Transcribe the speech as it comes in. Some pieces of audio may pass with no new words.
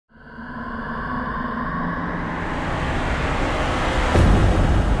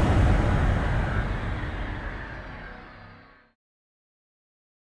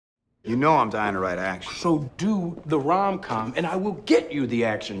know I'm dying to write action. So do the rom-com, and I will get you the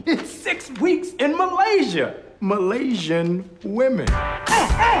action. It's 6 weeks in Malaysia. Malaysian women.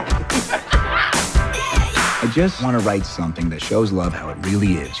 I just want to write something that shows love how it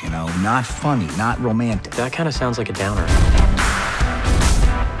really is, you know? Not funny, not romantic. That kind of sounds like a downer.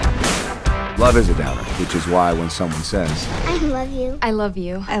 Love is a downer, which is why when someone says, I love you. I love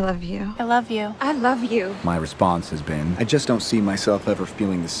you. I love you. I love you. I love you. my response has been, I just don't see myself ever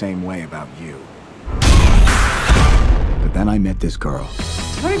feeling the same way about you. But then I met this girl. Do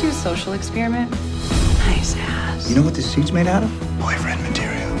you want to do a social experiment? Nice ass. You know what this suit's made out of? Boyfriend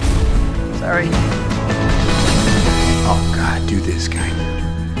material. Sorry. Oh, God, do this guy.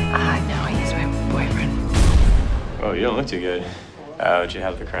 No, he's my boyfriend. Oh, you don't look too good. Did you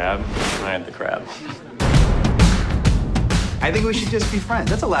have the crab? I had the crab. I think we should just be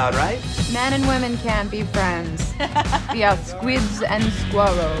friends. That's allowed, right? Men and women can't be friends. We are squids and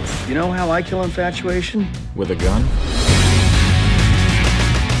squirrels. You know how I kill infatuation? With a gun?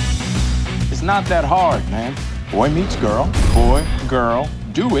 It's not that hard, man. Boy meets girl, boy, girl,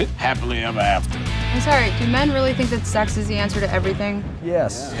 do it happily ever after. I'm sorry, do men really think that sex is the answer to everything?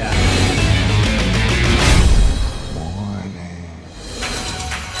 Yes.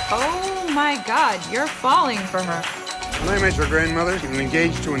 Oh my God, you're falling for her. When I met your grandmother, she was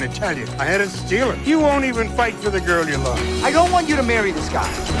engaged to an Italian. I had to steal her. You won't even fight for the girl you love. I don't want you to marry this guy.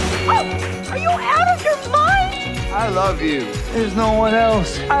 Oh, are you out of your mind? I love you. There's no one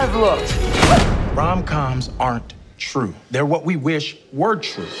else. I've looked. Rom-coms aren't true. They're what we wish were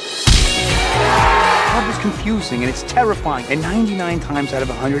true. Love is confusing and it's terrifying. And 99 times out of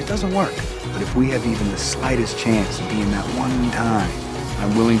 100, it doesn't work. But if we have even the slightest chance of being that one time,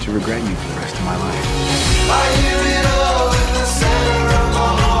 I'm willing to regret you for the rest of my life.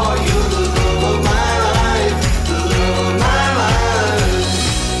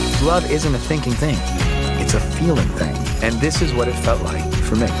 Love isn't a thinking thing. It's a feeling thing. And this is what it felt like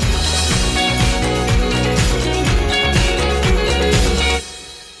for me.